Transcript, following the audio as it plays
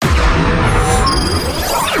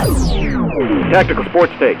Tactical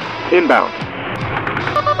sports take. Inbound.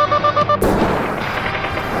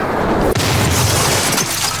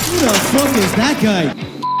 Who the fuck is that guy?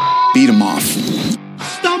 Beat him off.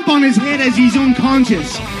 Stomp on his head as he's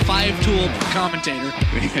unconscious. Five-tool commentator.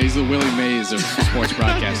 He's the Willie Mays of sports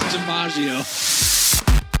broadcasting. DiMaggio.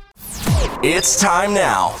 It's time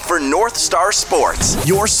now for North Star Sports,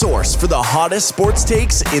 your source for the hottest sports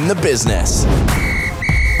takes in the business.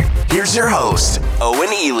 Here's your host,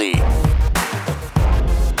 Owen Ely.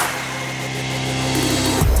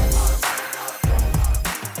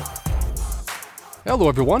 Hello,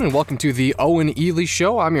 everyone, and welcome to the Owen Ely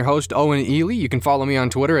Show. I'm your host, Owen Ely. You can follow me on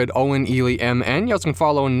Twitter at OwenEelyMN. You also can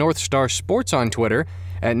follow North Star Sports on Twitter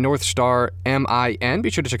at northstarmin. Be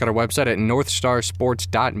sure to check out our website at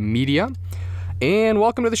northstarsports.media. And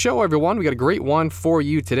welcome to the show, everyone. We got a great one for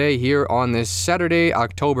you today here on this Saturday,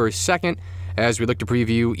 October 2nd, as we look to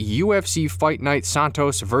preview UFC Fight Night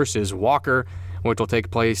Santos versus Walker, which will take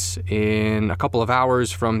place in a couple of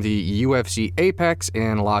hours from the UFC Apex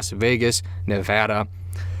in Las Vegas, Nevada.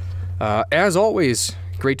 As always,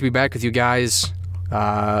 great to be back with you guys.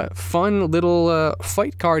 Fun little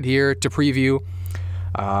fight card here to preview.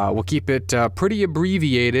 We'll keep it pretty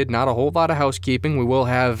abbreviated, not a whole lot of housekeeping. We will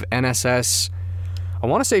have NSS, I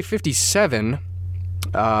want to say 57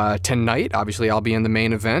 tonight. Obviously, I'll be in the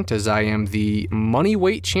main event as I am the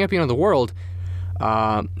money-weight champion of the world.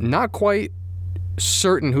 Not quite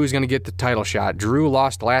certain who's going to get the title shot. Drew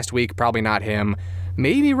lost last week, probably not him.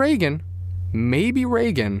 Maybe Reagan,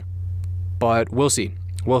 but we'll see.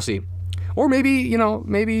 Or maybe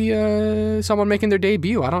someone making their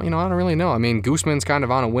debut. I don't really know. I mean, Gooseman's kind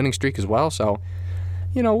of on a winning streak as well, so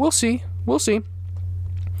we'll see. We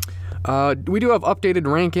do have updated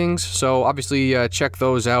rankings, so obviously check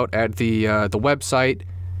those out at the website.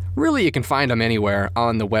 Really, you can find them anywhere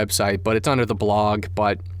on the website, but it's under the blog.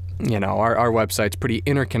 But our website's pretty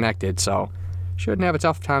interconnected, so shouldn't have a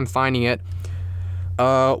tough time finding it.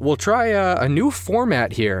 We'll try a new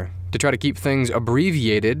format here to try to keep things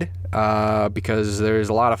abbreviated because there's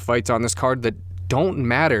a lot of fights on this card that don't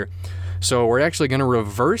matter. So we're actually going to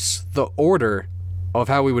reverse the order of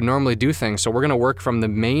how we would normally do things. So we're going to work from the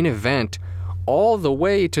main event all the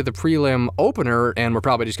way to the prelim opener, and we're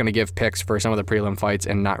probably just going to give picks for some of the prelim fights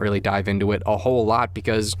and not really dive into it a whole lot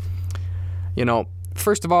because,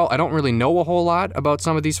 first of all, I don't really know a whole lot about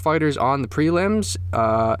some of these fighters on the prelims.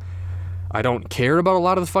 I don't care about a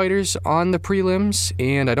lot of the fighters on the prelims,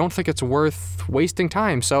 and I don't think it's worth wasting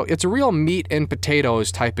time. So it's a real meat and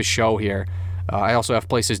potatoes type of show here. I also have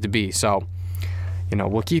places to be, so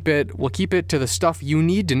we'll keep it to the stuff you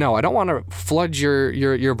need to know. I don't want to flood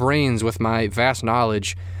your brains with my vast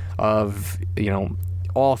knowledge of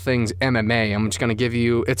all things MMA. I'm just going to give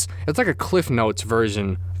you it's like a Cliff Notes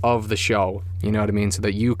version of the show, you know what I mean, so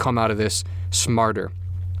that you come out of this smarter.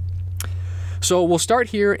 So we'll start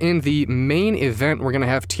here in the main event. We're going to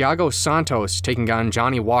have Thiago Santos taking on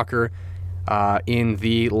Johnny Walker in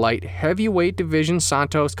the light heavyweight division.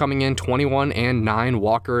 Santos coming in 21-9,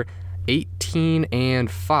 Walker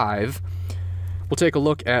 18-5. We'll take a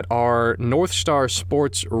look at our North Star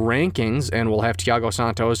Sports rankings, and we'll have Thiago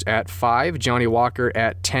Santos at 5, Johnny Walker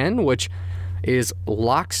at 10, which is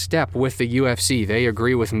lockstep with the UFC. They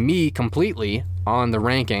agree with me completely on the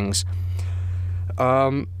rankings.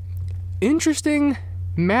 Interesting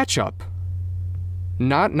matchup.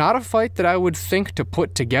 Not a fight that I would think to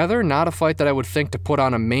put together, not a fight that I would think to put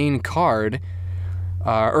on a main card,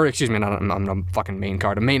 not a fucking main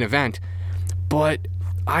card, a main event, but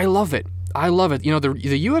I love it. The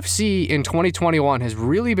UFC in 2021 has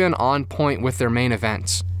really been on point with their main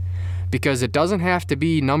events, because it doesn't have to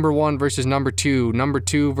be number 1 versus number 2, number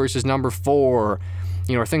 2 versus number 4,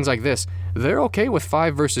 or things like this. They're okay with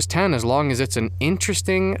 5 versus 10 as long as it's an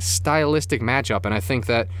interesting stylistic matchup, and I think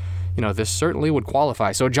that, this certainly would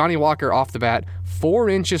qualify. So Johnny Walker off the bat, 4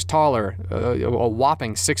 inches taller, a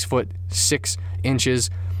whopping 6 foot 6 inches,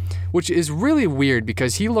 which is really weird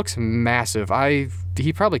because he looks massive.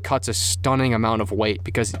 He probably cuts a stunning amount of weight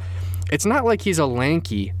because it's not like he's a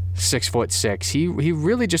lanky 6'6". He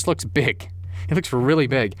really just looks big. He looks really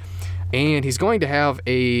big. And he's going to have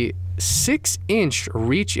a 6-inch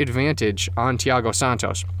reach advantage on Thiago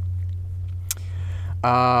Santos.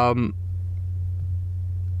 I'm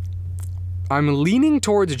leaning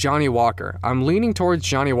towards Johnny Walker.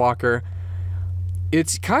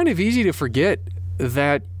 It's kind of easy to forget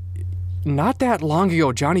that not that long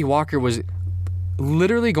ago, Johnny Walker was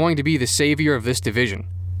literally going to be the savior of this division.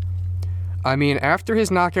 I mean, after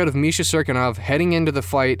his knockout of Misha Cirkunov heading into the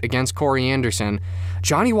fight against Corey Anderson,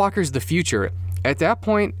 Johnny Walker's the future. At that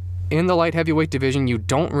point in the light heavyweight division, you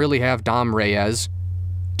don't really have Dom Reyes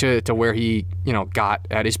to where he, got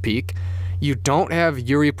at his peak. You don't have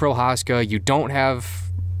Yuri Prohaska. You don't have,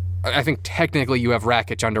 I think technically you have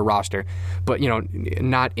Rakic under roster, but,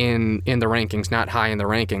 not in the rankings, not high in the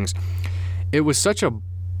rankings. It was such a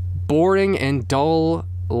boring and dull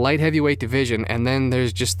light heavyweight division, and then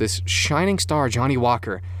there's just this shining star, Johnny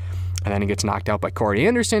Walker. And then he gets knocked out by Corey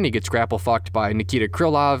Anderson. He gets grapple fucked by Nikita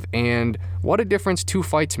Krylov. And what a difference 2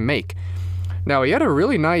 fights make. Now, he had a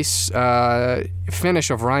really nice finish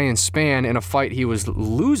of Ryan Spann in a fight he was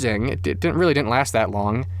losing. It didn't last that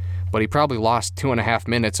long, but he probably lost 2.5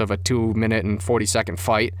 minutes of a 2-minute and 40-second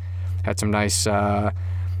fight. Had some nice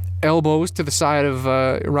elbows to the side of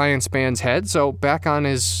Ryan Spann's head. So back on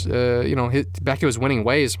his, back to his winning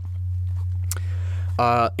ways.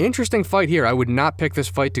 Interesting fight here. I would not pick this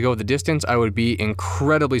fight to go the distance. I would be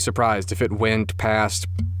incredibly surprised if it went past,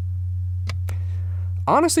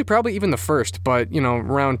 honestly, probably even the first, but,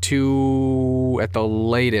 round 2 at the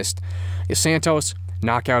latest. Santos,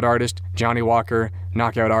 knockout artist. Johnny Walker,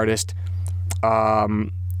 knockout artist.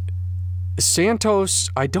 Santos,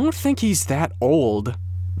 I don't think he's that old.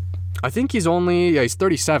 I think he's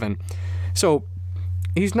 37. So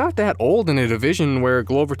he's not that old in a division where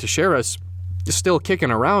Glover Teixeira's still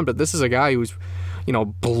kicking around, but this is a guy who's,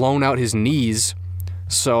 blown out his knees.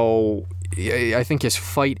 So I think his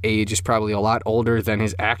fight age is probably a lot older than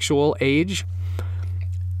his actual age.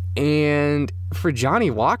 And for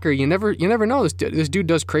Johnny Walker, you never know. This dude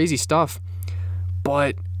does crazy stuff.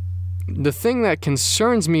 But the thing that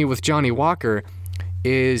concerns me with Johnny Walker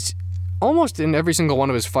is almost in every single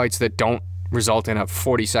one of his fights that don't result in a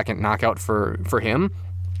 40-second knockout for him,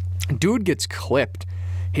 dude gets clipped.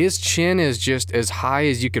 His chin is just as high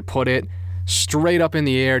as you could put it, straight up in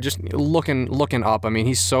the air, just looking up. I mean,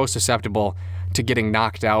 he's so susceptible to getting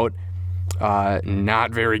knocked out.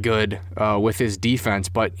 Not very good with his defense,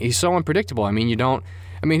 but he's so unpredictable. I mean,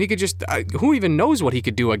 he could just, who even knows what he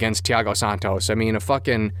could do against Thiago Santos? I mean, a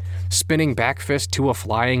fucking spinning back fist to a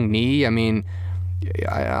flying knee. I mean,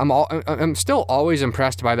 I'm still always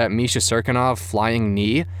impressed by that Misha Serkinov flying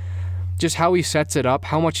knee. Just how he sets it up,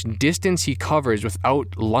 how much distance he covers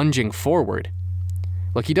without lunging forward.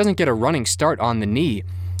 Like, he doesn't get a running start on the knee.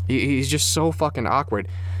 He's just so fucking awkward.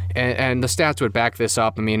 And the stats would back this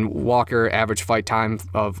up. I mean, Walker, average fight time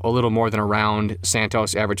of a little more than a round.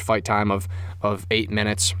 Santos, average fight time of 8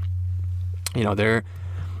 minutes. They're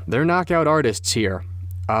knockout artists here.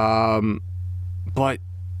 But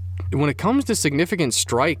when it comes to significant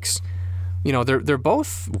strikes, they're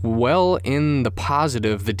both well in the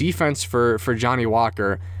positive. The defense for Johnny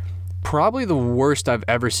Walker, probably the worst I've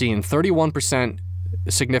ever seen. 31%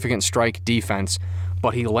 significant strike defense,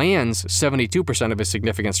 but he lands 72% of his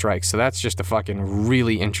significant strikes. So that's just a fucking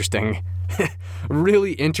really interesting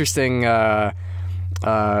ratio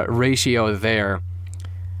there.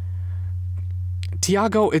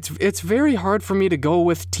 Thiago, it's very hard for me to go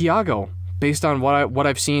with Thiago based on what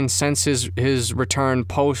I've seen since his return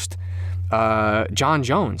post John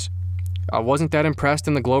Jones. I wasn't that impressed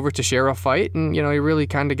in the Glover Teixeira fight, and he really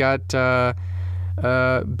kind of got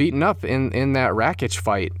beaten up in that Rakic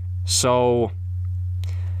fight. So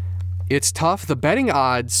it's tough. The betting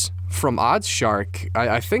odds from OddsShark,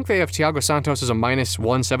 I think they have Thiago Santos as a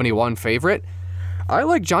 -171 favorite. I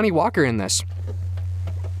like Johnny Walker in this.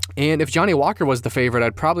 And if Johnny Walker was the favorite,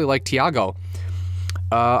 I'd probably like Thiago.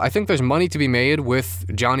 I think there's money to be made with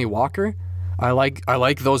Johnny Walker. I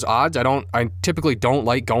like those odds. I typically don't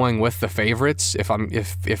like going with the favorites if I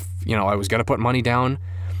was gonna put money down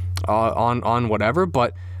on whatever,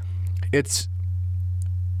 but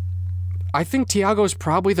I think Thiago's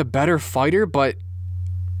probably the better fighter, but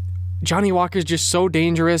Johnny Walker's just so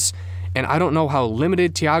dangerous, and I don't know how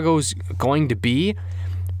limited Thiago's going to be.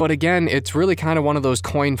 But again, it's really kind of one of those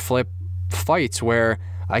coin flip fights where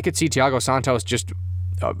I could see Thiago Santos just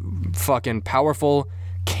a fucking powerful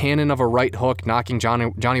cannon of a right hook knocking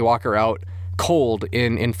Johnny Walker out cold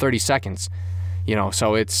in 30 seconds.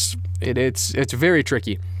 So it's very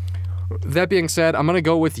tricky. That being said, I'm going to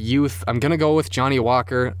go with youth. I'm going to go with Johnny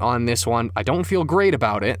Walker on this one. I don't feel great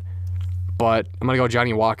about it, but I'm going to go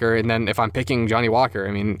Johnny Walker. And then if I'm picking Johnny Walker,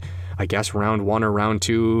 I guess round 1 or round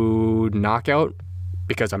 2 knockout,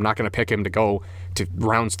 because I'm not going to pick him to go to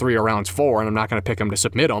rounds 3 or rounds 4, and I'm not going to pick him to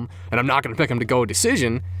submit him, and I'm not going to pick him to go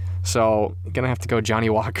decision. So I'm going to have to go Johnny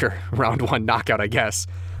Walker round 1 knockout, I guess.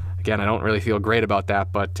 Again, I don't really feel great about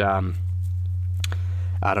that, but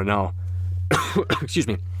I don't know. Excuse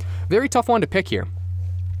me. Very tough one to pick here.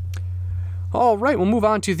 All right, we'll move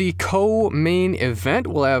on to the co-main event.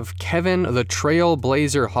 We'll have Kevin the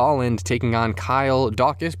Trailblazer Holland taking on Kyle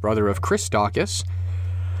Daukaus, brother of Chris Daukaus.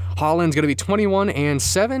 Holland's going to be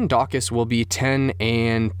 21-7. Daukaus will be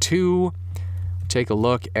 10-2. Take a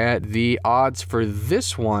look at the odds for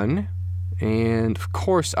this one. And, of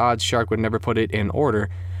course, Odds Shark would never put it in order.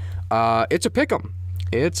 It's a pick'em.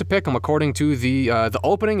 It's a pick'em. According to the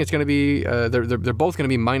opening, it's going to be they're both going to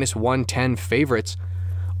be minus 110 favorites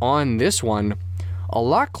on this one. A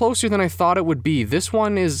lot closer than I thought it would be. This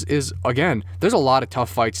one is again, there's a lot of tough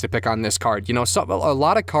fights to pick on this card. You know, a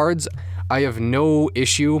lot of cards I have no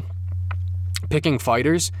issue picking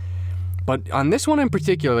fighters, but on this one in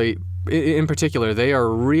particular, they are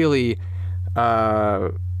really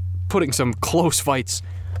putting some close fights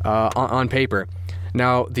on paper.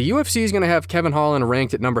 Now, the UFC is going to have Kevin Holland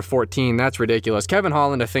ranked at number 14. That's ridiculous. Kevin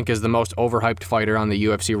Holland, I think, is the most overhyped fighter on the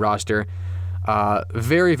UFC roster.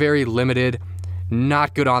 Very, very limited.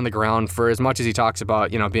 Not good on the ground for as much as he talks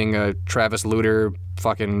about, you know, being a Travis Lutter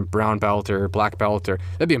fucking brown belt or black belt, or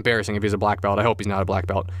that'd be embarrassing if he's a black belt. I hope he's not a black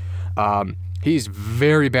belt. He's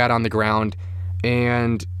very bad on the ground,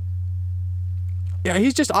 and yeah,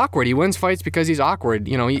 he's just awkward. He wins fights because he's awkward.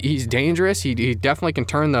 You know, he's dangerous. He definitely can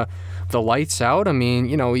turn the lights out. I mean,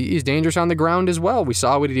 you know, he's dangerous on the ground as well. We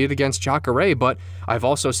saw what he did against Jacare, but I've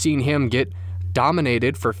also seen him get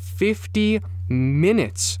dominated for 50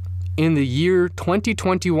 minutes in the year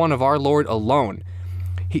 2021 of our Lord alone.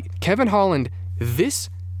 Kevin Holland, this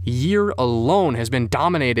year alone, has been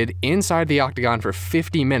dominated inside the octagon for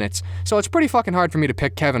 50 minutes. So it's pretty fucking hard for me to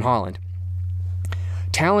pick Kevin Holland.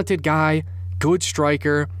 Talented guy, good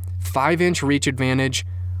striker, 5-inch reach advantage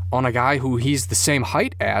on a guy who he's the same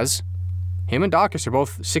height as. Him and Daukaus are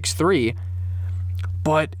both 6'3",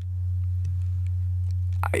 but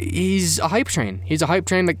he's a hype train. He's a hype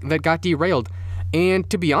train that got derailed. And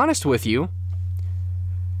to be honest with you,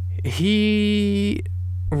 he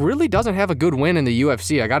really doesn't have a good win in the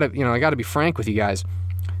UFC. I gotta be frank with you guys.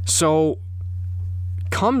 So,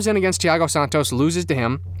 comes in against Thiago Santos, loses to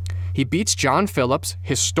him. He beats John Phillips,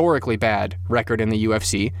 historically bad record in the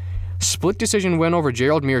UFC. Split decision win over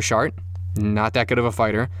Gerald Meerschaert, not that good of a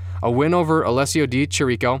fighter. A win over Alessio Di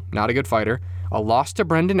Chirico, not a good fighter. A loss to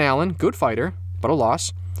Brendan Allen, good fighter, but a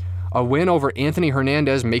loss. A win over Anthony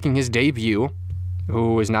Hernandez, making his debut,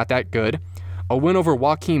 who is not that good. A win over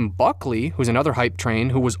Joaquin Buckley, who's another hype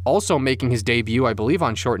train, who was also making his debut, I believe,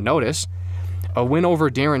 on short notice. A win over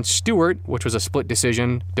Darren Stewart, which was a split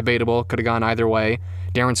decision, debatable, could have gone either way.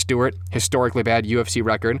 Darren Stewart, historically bad UFC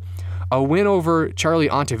record. A win over Charlie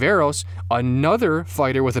Ontiveros, another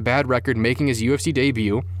fighter with a bad record, making his UFC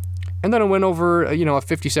debut. And then a win over, a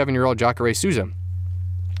 57-year-old Jacare Souza.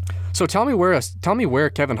 So tell me where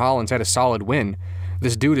Kevin Holland's had a solid win.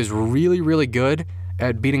 This dude is really, really good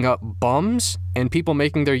at beating up bums and people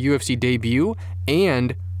making their UFC debut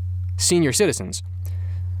and senior citizens.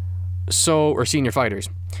 Or senior fighters.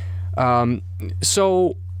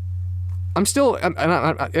 So I'm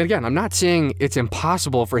not saying it's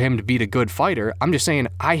impossible for him to beat a good fighter. I'm just saying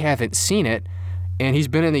I haven't seen it, and he's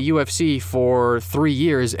been in the UFC for 3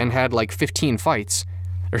 years and had like 15 fights.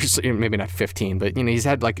 Or maybe not 15, but he's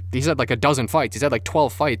had like a dozen fights. He's had like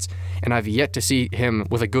 12 fights, and I've yet to see him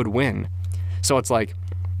with a good win. So it's like,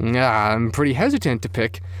 I'm pretty hesitant to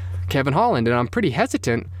pick Kevin Holland, and I'm pretty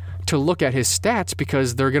hesitant to look at his stats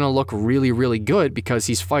because they're going to look really, really good because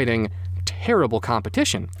he's fighting terrible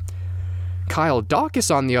competition. Kyle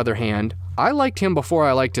Daukaus, on the other hand, I liked him before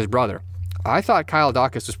I liked his brother. I thought Kyle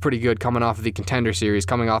Daukaus was pretty good coming off of the Contender Series,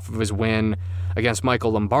 coming off of his win against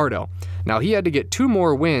Michael Lombardo. Now, he had to get 2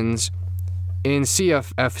 more wins in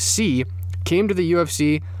CFFC, came to the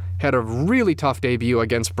UFC, had a really tough debut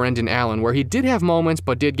against Brendan Allen, where he did have moments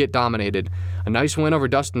but did get dominated. A nice win over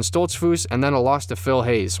Dustin Stoltzfus, and then a loss to Phil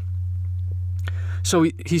Hayes. So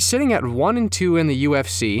he's sitting at 1-2 in the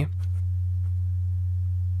UFC.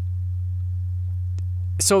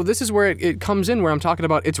 So this is where it comes in, where I'm talking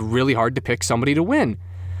about it's really hard to pick somebody to win.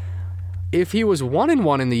 If he was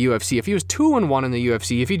 1-1 in the UFC, if he was 2-1 in the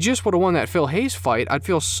UFC, if he just would have won that Phil Hayes fight, I'd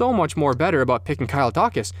feel so much more better about picking Kyle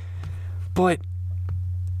Daukaus. But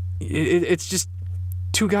it's just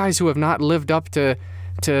two guys who have not lived up to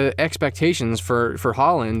expectations for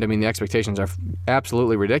Holland. I mean, the expectations are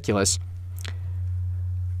absolutely ridiculous.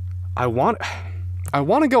 I want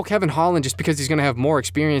to go Kevin Holland just because he's going to have more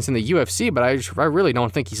experience in the UFC, but I really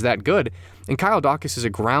don't think he's that good. And Kyle Daukaus is a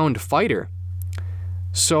ground fighter.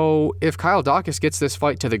 So if Kyle Daukaus gets this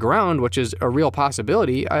fight to the ground, which is a real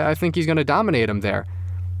possibility, I think he's going to dominate him there.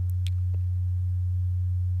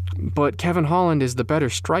 But Kevin Holland is the better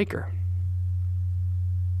striker.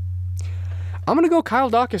 I'm going to go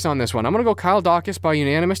Kyle Daukaus on this one. I'm going to go Kyle Daukaus by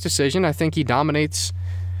unanimous decision. I think he dominates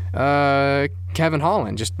Kevin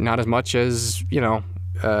Holland, just not as much as,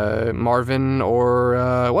 Marvin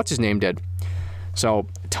or what's his name did. So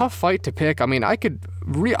tough fight to pick. I mean, I could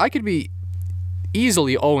be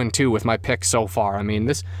easily 0-2 with my picks so far. I mean,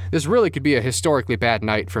 this really could be a historically bad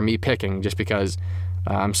night for me picking, just because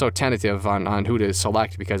I'm so tentative on who to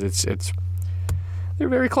select, because they're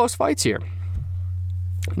very close fights here.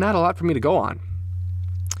 Not a lot for me to go on.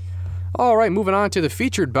 All right, moving on to the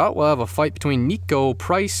featured bout, we'll have a fight between Nico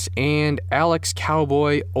Price and Alex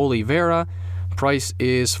Cowboy Oliveira. Price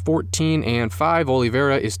is 14-5.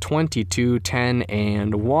 Oliveira is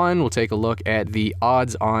 22-10-1. We'll take a look at the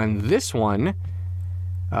odds on this one.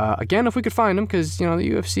 Again, if we could find them, because the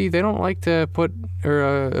UFC, they don't like to put,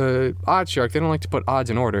 or OddsShark, they don't like to put odds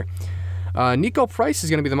in order. Nico Price is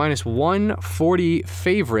going to be the minus 140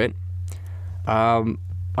 favorite.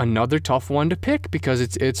 Another tough one to pick, because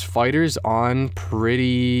it's fighters on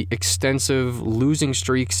pretty extensive losing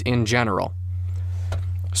streaks in general.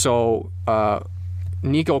 So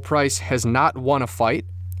Nico Price has not won a fight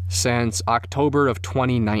since October of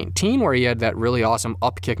 2019, where he had that really awesome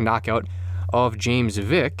upkick knockout of James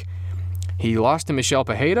Vick. He lost to Michel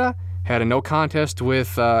Pereira, had a no contest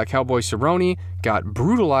with Cowboy Cerrone, got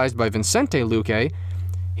brutalized by Vicente Luque.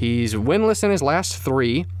 He's winless in his last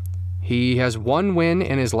 3. He has 1 win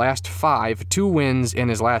in his last 5, 2 wins in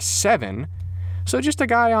his last 7. So just a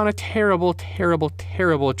guy on a terrible, terrible,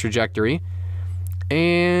 terrible trajectory.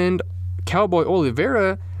 And Cowboy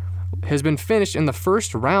Oliveira has been finished in the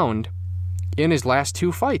first round in his last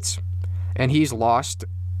 2 fights. And he's lost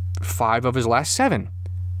 5 of his last 7.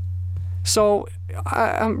 So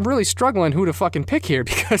I'm really struggling who to fucking pick here,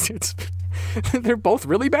 because they're both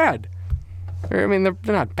really bad. I mean, they're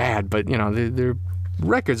not bad, but their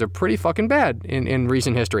records are pretty fucking bad in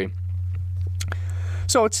recent history.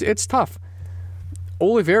 So it's tough.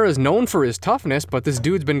 Oliveira is known for his toughness, but this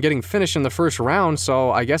dude's been getting finished in the first round,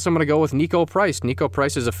 so I guess I'm going to go with Nico Price. Nico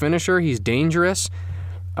Price is a finisher. He's dangerous.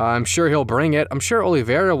 I'm sure he'll bring it. I'm sure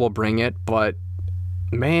Oliveira will bring it, but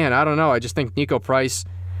man, I don't know. I just think Nico Price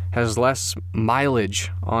has less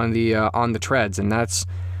mileage on the treads, and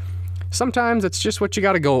sometimes it's just what you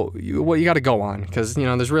got to go on, because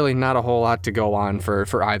there's really not a whole lot to go on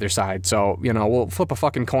for either side. So we'll flip a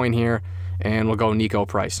fucking coin here, and we'll go Nico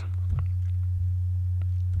Price.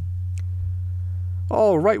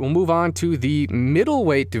 All right, we'll move on to the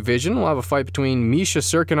middleweight division. We'll have a fight between Misha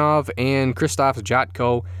Cirkunov and Krzysztof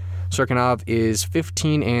Jotko. Cirkunov is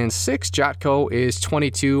 15-6. Jotko is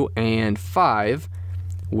 22-5.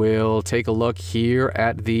 We'll take a look here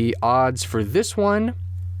at the odds for this one.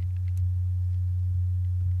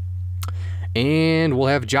 And we'll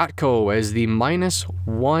have Jotko as the minus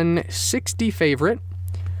 160 favorite.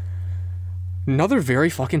 Another very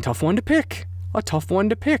fucking tough one to pick. A tough one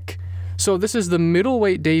to pick. So this is the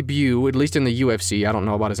middleweight debut, at least in the UFC. I don't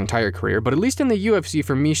know about his entire career, but at least in the UFC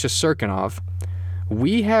for Misha Cirkunov.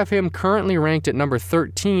 We have him currently ranked at number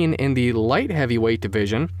 13 in the light heavyweight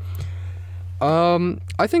division.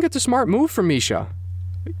 I think it's a smart move for Misha.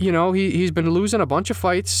 He's been losing a bunch of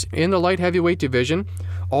fights in the light heavyweight division,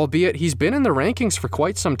 albeit he's been in the rankings for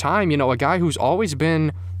quite some time. A guy who's always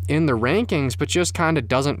been in the rankings, but just kind of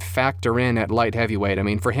doesn't factor in at light heavyweight. I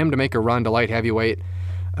mean, for him to make a run to light heavyweight,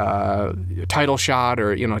 title shot,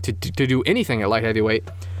 or to do anything at light heavyweight,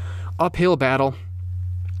 uphill battle.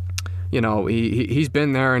 He's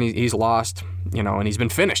been there, and he's lost, and he's been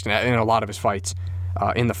finished in a lot of his fights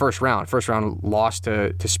in the first round. First round loss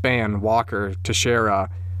to Spann, Walker, Teixeira,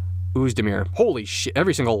 Oezdemir. Holy shit,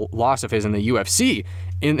 every single loss of his in the UFC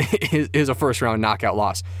is a first round knockout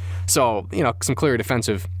loss. So some clear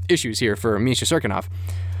defensive issues here for Misha Cirkunov.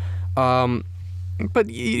 But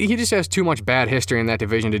he just has too much bad history in that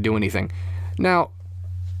division to do anything. Now,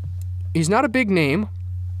 he's not a big name,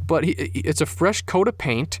 but it's a fresh coat of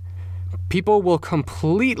paint. People will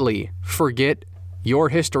completely forget your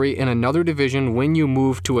history in another division when you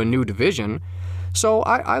move to a new division. So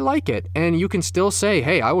I like it. And you can still say,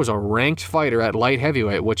 hey, I was a ranked fighter at light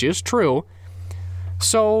heavyweight, which is true.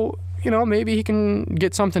 So, maybe he can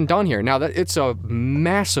get something done here. Now, it's a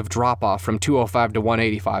massive drop-off from 205 to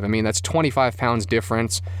 185. I mean, that's 25 pounds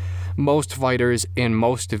difference. Most fighters in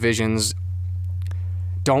most divisions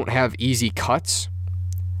don't have easy cuts.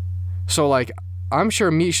 So, I'm sure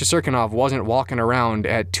Misha Cirkunov wasn't walking around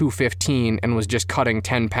at 215 and was just cutting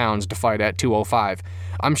 10 pounds to fight at 205.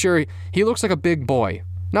 I'm sure he looks like a big boy.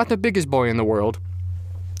 Not the biggest boy in the world,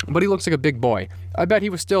 but he looks like a big boy. I bet he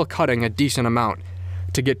was still cutting a decent amount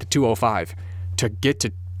to get to 205. To get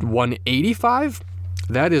to 185,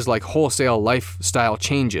 that is like wholesale lifestyle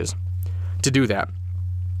changes to do that.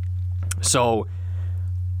 So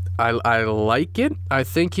I like it. I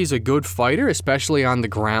think he's a good fighter, especially on the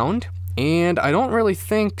ground. And I don't really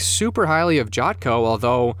think super highly of Jotko,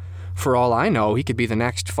 although for all I know, he could be the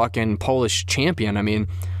next fucking Polish champion. I mean,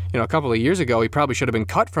 a couple of years ago, he probably should have been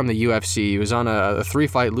cut from the UFC. He was on a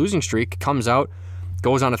 3-fight losing streak, comes out,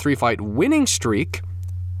 goes on a 3-fight winning streak,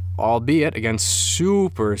 albeit against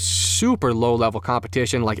super, super low-level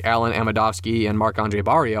competition like Alan Amedovski and Marc-Andre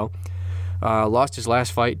Barrio. Lost his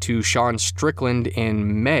last fight to Sean Strickland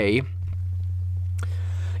in May.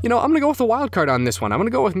 I'm going to go with a wild card on this one. I'm going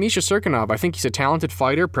to go with Misha Serkinov. I think he's a talented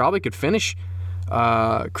fighter, probably could finish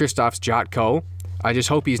Krzysztof Jotko. I just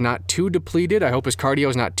hope he's not too depleted. I hope his cardio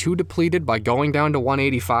is not too depleted by going down to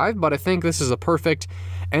 185, but I think this is a perfect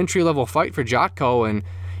entry-level fight for Jotko, and,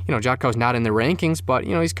 Jotko's not in the rankings, but,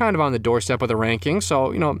 he's kind of on the doorstep of the rankings,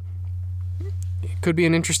 so, it could be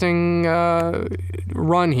an interesting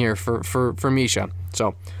run here for Misha.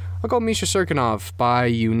 So, I'll go Misha Serkinov by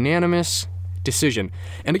unanimous decision.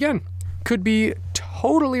 And again, could be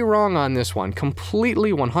totally wrong on this one.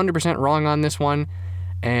 Completely 100% wrong on this one.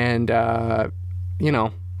 And,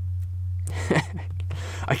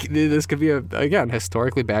 this could be, again,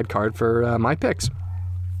 historically bad card for my picks.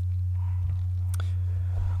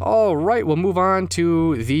 All right, we'll move on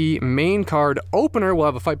to the main card opener. We'll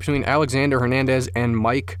have a fight between Alexander Hernandez and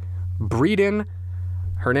Mike Breeden.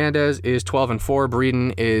 Hernandez is 12-4.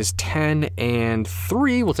 Breeden is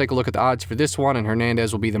 10-3. We'll take a look at the odds for this one, and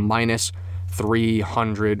Hernandez will be the minus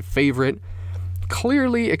 300 favorite.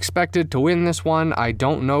 Clearly expected to win this one. I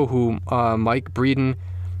don't know who Mike Breeden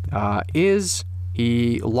is.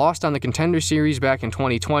 He lost on the Contender Series back in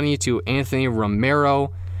 2020 to Anthony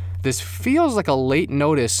Romero. This feels like a late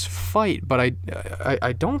notice fight, but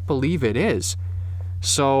I don't believe it is.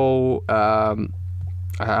 So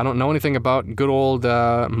I don't know anything about good old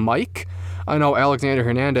Mike. I know Alexander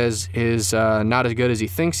Hernandez is not as good as he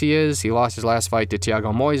thinks he is. He lost his last fight to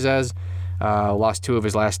Thiago Moises, lost 2 of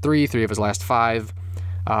his last 3 of his last 5.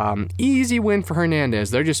 Easy win for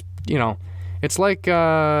Hernandez. They're just, it's like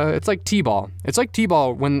T-ball. It's like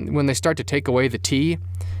T-ball when they start to take away the T.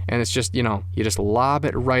 And it's just, you just lob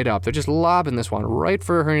it right up. They're just lobbing this one right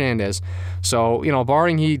for Hernandez. So,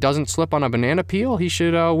 barring he doesn't slip on a banana peel, he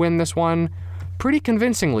should win this one pretty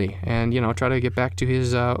convincingly and, try to get back to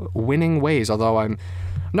his winning ways, although I'm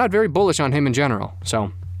not very bullish on him in general.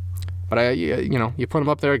 So, but, you put him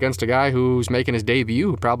up there against a guy who's making his debut,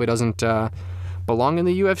 who probably doesn't belong in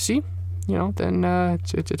the UFC, then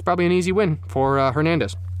it's probably an easy win for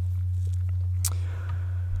Hernandez.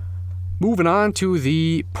 Moving on to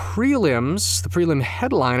the prelims, the prelim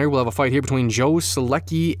headliner, we'll have a fight here between Joe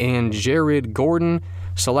Selecki and Jared Gordon.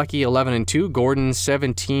 Selecki 11-2, Gordon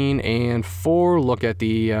 17-4. Look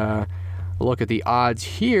at the odds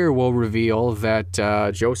here. Will reveal that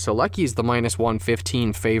Joe Selecki is the minus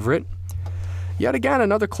 115 favorite. Yet again,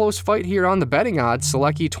 another close fight here on the betting odds.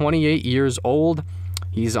 Selecki, 28 years old.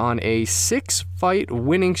 He's on a 6-fight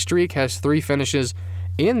winning streak, has 3 finishes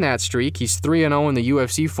in that streak. He's 3-0 in the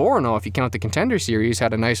UFC, 4-0 if you count the Contender Series.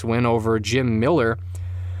 Had a nice win over Jim Miller.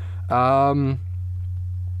 A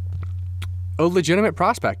legitimate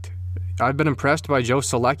prospect. I've been impressed by Joe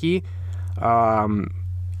Selecki.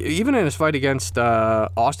 Even in his fight against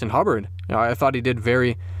Austin Hubbard, I thought he did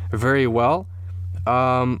very, very well.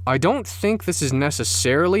 I don't think this is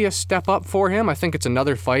necessarily a step up for him. I think it's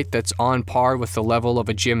another fight that's on par with the level of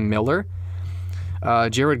a Jim Miller.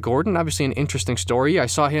 Jared Gordon, obviously an interesting story. I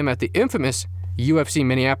saw him at the infamous UFC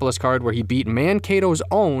Minneapolis card where he beat Mankato's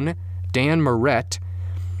own Dan Moret.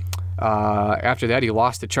 After that, he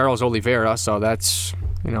lost to Charles Oliveira, so that's,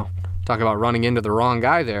 talk about running into the wrong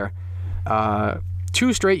guy there.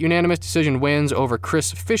 2 straight unanimous decision wins over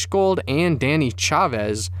Chris Fishgold and Danny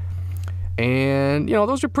Chavez. And,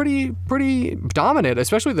 those are pretty dominant,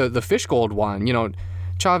 especially the Fishgold one.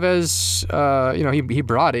 Chavez, he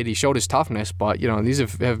brought it. He showed his toughness, but, these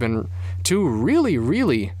have been 2 really,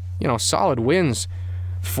 really, solid wins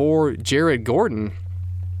for Jared Gordon.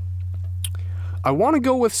 I want to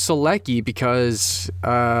go with Selecki because,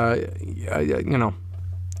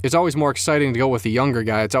 it's always more exciting to go with the younger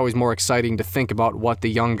guy. It's always more exciting to think about what the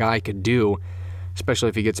young guy could do, especially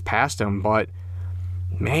if he gets past him. But,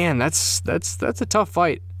 man, that's a tough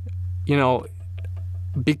fight.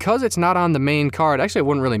 Because it's not on the main card, actually it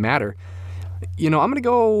wouldn't really matter. I'm going to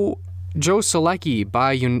go Joe Selecki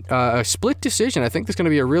by a split decision. I think this is going to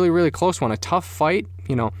be a really, really close one. A tough fight.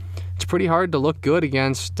 It's pretty hard to look good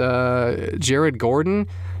against Jared Gordon.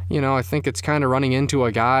 I think it's kind of running into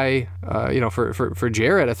a guy, for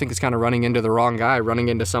Jared, I think it's kind of running into the wrong guy, running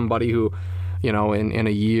into somebody who, in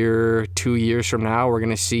a year, 2 years from now, we're going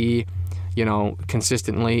to see, in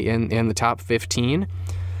the top 15.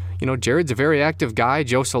 Jared's a very active guy.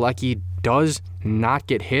 Joe Selecki does not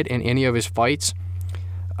get hit in any of his fights.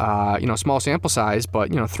 Small sample size, but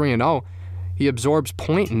 3-0. He absorbs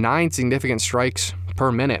 0.9 significant strikes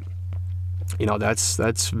per minute.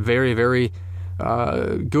 That's very, very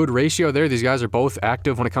good ratio there. These guys are both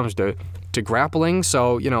active when it comes to grappling.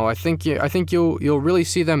 So I think you'll really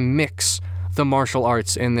see them mix the martial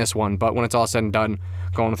arts in this one. But when it's all said and done,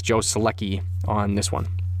 going with Joe Selecki on this one.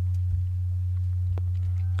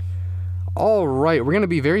 All right, we're going to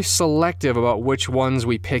be very selective about which ones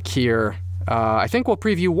we pick here. I think we'll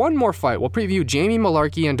preview one more fight. We'll preview Jamie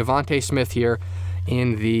Mullarkey and Devontae Smith here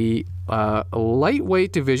in the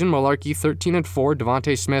lightweight division. Mullarkey 13-4,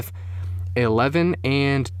 Devontae Smith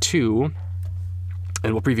 11-2.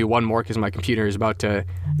 And we'll preview one more because my computer is about to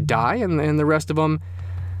die, and the rest of them,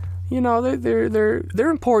 they're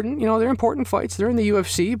important. They're important fights. They're in the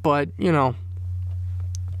UFC, but we're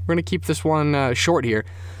gonna keep this one short here.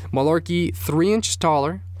 Mullarkey 3 inches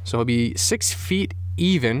taller, so he'll be 6 feet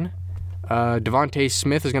even. Devontae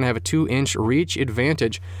Smith is going to have a 2-inch reach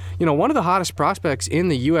advantage. One of the hottest prospects in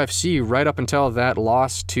the UFC right up until that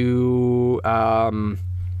loss to,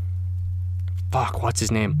 what's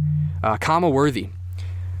his name? Kama Worthy.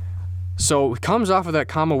 So comes off of that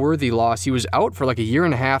Kama Worthy loss. He was out for like a year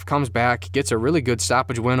and a half, comes back, gets a really good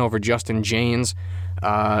stoppage win over Justin Janes.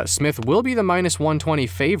 Smith will be the -120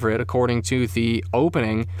 favorite according to the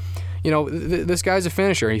opening. This guy's a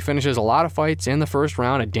finisher. He finishes a lot of fights in the first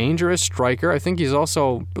round, a dangerous striker. I think he's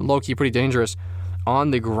also low-key pretty dangerous on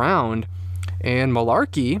the ground. And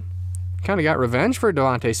Mullarkey kind of got revenge for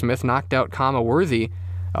Devontae Smith, knocked out Kama Worthy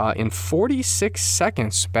in 46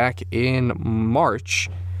 seconds back in March.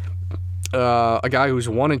 A guy who's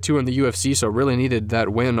 1-2 in the UFC, so really needed that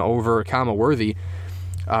win over Kama Worthy.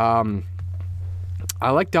 I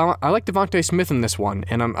like Devontae Smith in this one,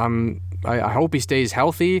 and I hope he stays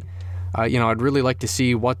healthy. I'd really like to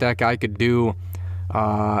see what that guy could do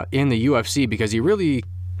in the UFC, because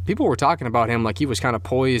people were talking about him like he was kind of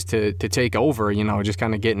poised to take over, just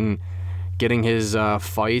kind of getting his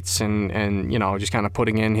fights and just kind of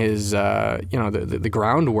putting in his, the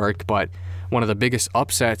groundwork. But one of the biggest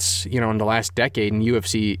upsets, in the last decade in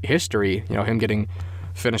UFC history, him getting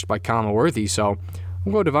finished by Kama Worthy. So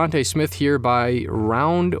we'll go Devontae Smith here by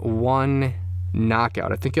round 1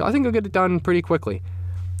 knockout. I think he'll get it done pretty quickly.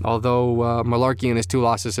 Although Mullarkey in his 2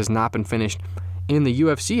 losses has not been finished in the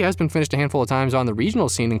UFC, has been finished a handful of times on the regional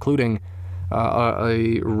scene, including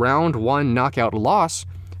a round 1 knockout loss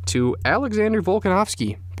to Alexander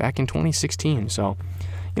Volkanovski back in 2016. So,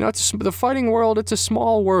 the fighting world, it's a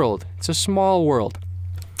small world. It's a small world.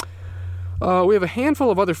 We have a handful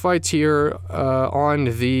of other fights here on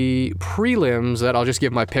the prelims that I'll just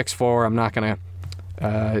give my picks for. I'm not going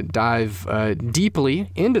to dive deeply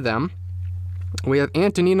into them. We have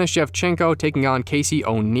Antonina Shevchenko taking on Casey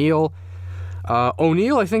O'Neill.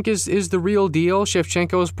 O'Neill, I think, is the real deal.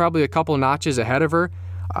 Shevchenko is probably a couple notches ahead of her.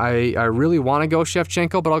 I really want to go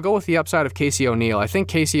Shevchenko, but I'll go with the upside of Casey O'Neill. I think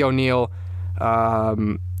Casey O'Neill,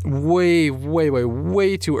 way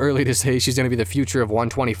too early to say she's going to be the future of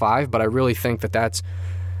 125, but I really think that's...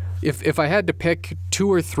 If I had to pick 2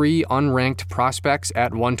 or 3 unranked prospects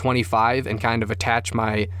at 125 and kind of attach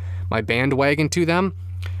my bandwagon to them,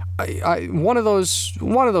 one of those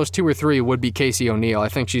 2 or 3 would be Casey O'Neill. I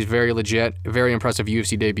think she's very legit, very impressive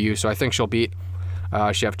UFC debut, so I think she'll beat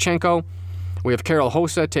Shevchenko. We have Carol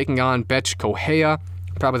Hossa taking on Betch Kohea.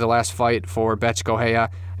 Probably the last fight for Betch Kohea.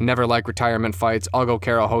 Never like retirement fights. I'll go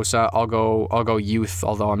Carol Hossa. I'll go youth,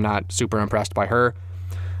 although I'm not super impressed by her.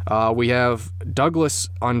 We have Douglas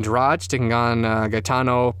Andrade taking on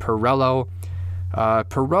Gaetano Perello.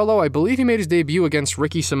 Perello, I believe he made his debut against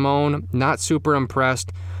Ricky Simone. Not super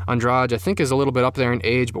impressed. Andrade, I think, is a little bit up there in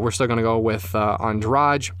age, but we're still going to go with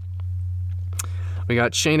Andrade. We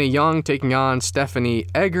got Shayna Young taking on Stephanie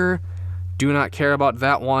Egger. Do not care about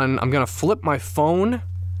that one. I'm going to flip my phone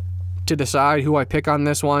to decide who I pick on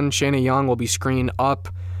this one. Shayna Young will be screen up.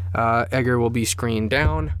 Egger will be screen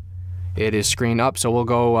down. It is screen up, so we'll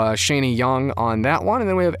go Shayna Young on that one. And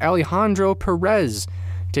then we have Alejandro Perez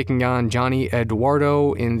taking on Johnny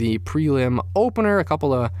Eduardo in the prelim opener. A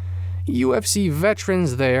couple of UFC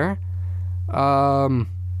veterans there.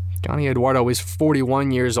 Johnny Eduardo is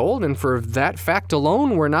 41 years old, and for that fact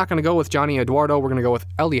alone, we're not going to go with Johnny Eduardo. We're going to go with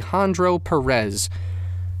Alejandro Perez.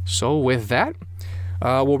 So with that,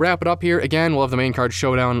 we'll wrap it up here. Again, we'll have the main card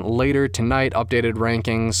showdown later tonight. Updated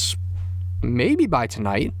rankings, maybe by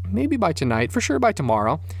tonight, for sure by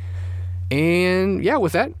tomorrow. And yeah,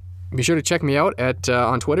 with that, be sure to check me out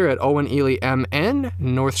on Twitter at Owen Ely MN,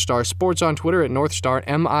 North Star Sports on Twitter at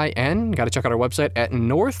northstarmin. Got to check out our website at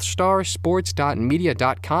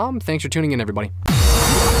northstarsports.media.com. Thanks for tuning in, everybody.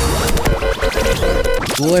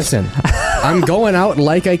 Listen, I'm going out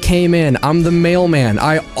like I came in. I'm the mailman.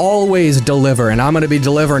 I always deliver, and I'm going to be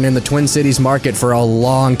delivering in the Twin Cities market for a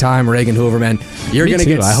long time, Reagan Hooverman. You're going to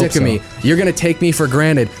get sick of me. You're going to take me for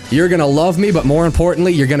granted. You're going to love me, but more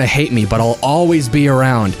importantly, you're going to hate me, but I'll always be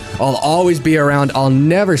around. I'll always be around. I'll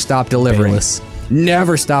never stop delivering.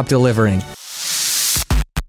 Never stop delivering.